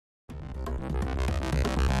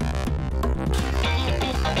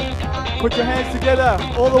Put your hands together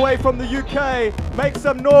all the way from the UK. Make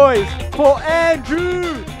some noise for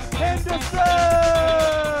Andrew Henderson.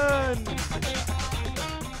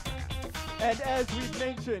 And as we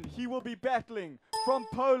mentioned, he will be battling from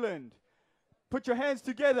Poland. Put your hands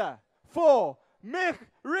together for Michryc.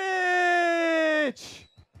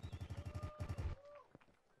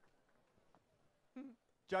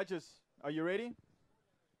 Judges, are you ready?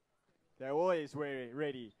 They're always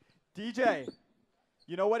ready. DJ,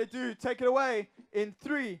 you know what to do. Take it away in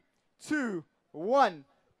 3, 2, 1.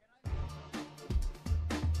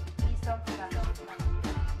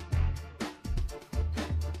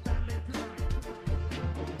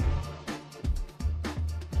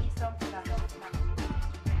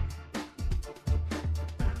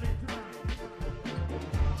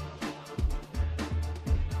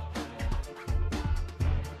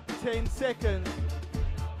 Ten seconds.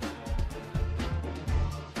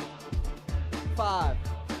 5,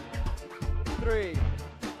 3.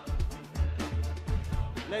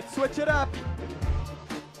 Let's switch it up.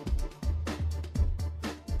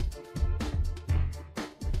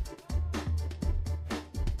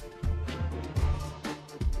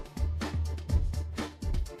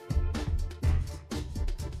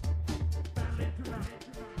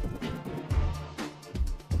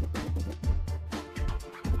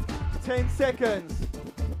 Ten seconds.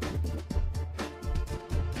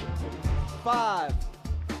 5,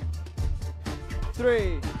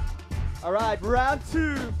 3. All right, round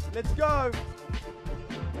 2. Let's go.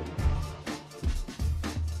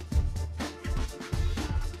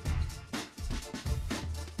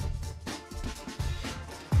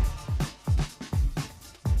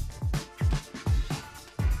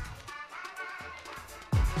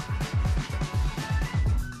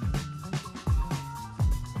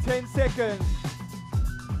 Ten seconds.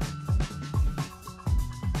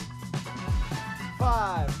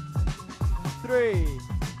 5, 3.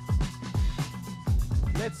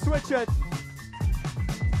 Let's switch it.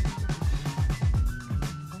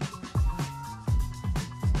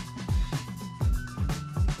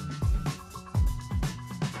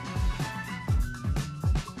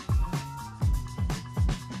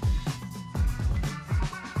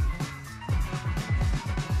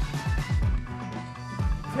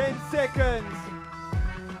 Seconds.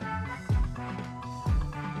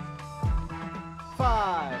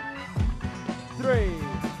 5, 3.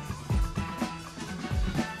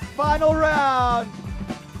 Final round.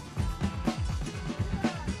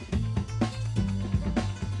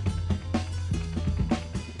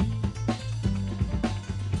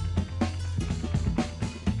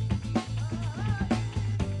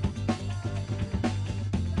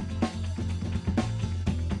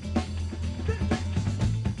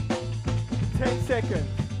 Seconds.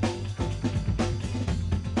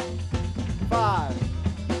 5,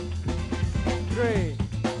 3.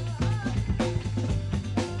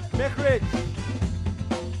 Michryc.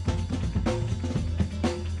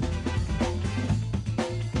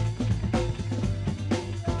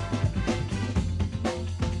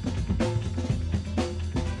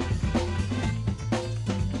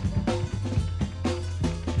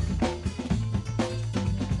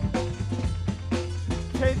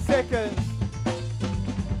 10 seconds.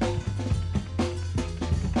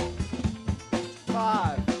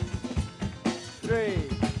 5, 3.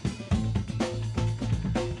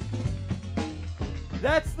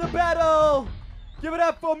 That's the battle. Give it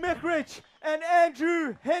up for Michryc and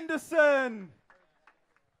Andrew Henderson.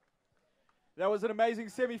 That was an amazing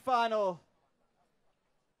semi-final.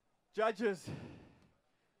 Judges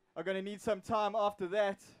are going to need some time after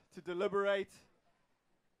that to deliberate.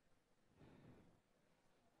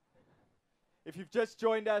 If you've just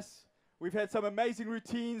joined us, we've had some amazing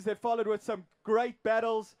routines that followed with some great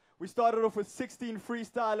battles. We started off with 16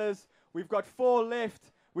 freestylers. We've got 4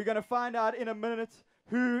 left. We're going to find out in a minute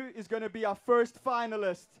who is going to be our first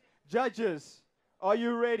finalist. Judges, are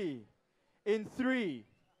you ready? In 3,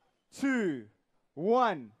 2,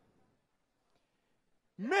 1.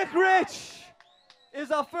 Michryc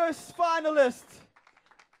is our first finalist.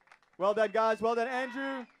 Well done, guys. Well done,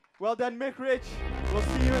 Andrew. Well done, Michryc. We'll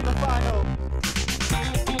see you in the final.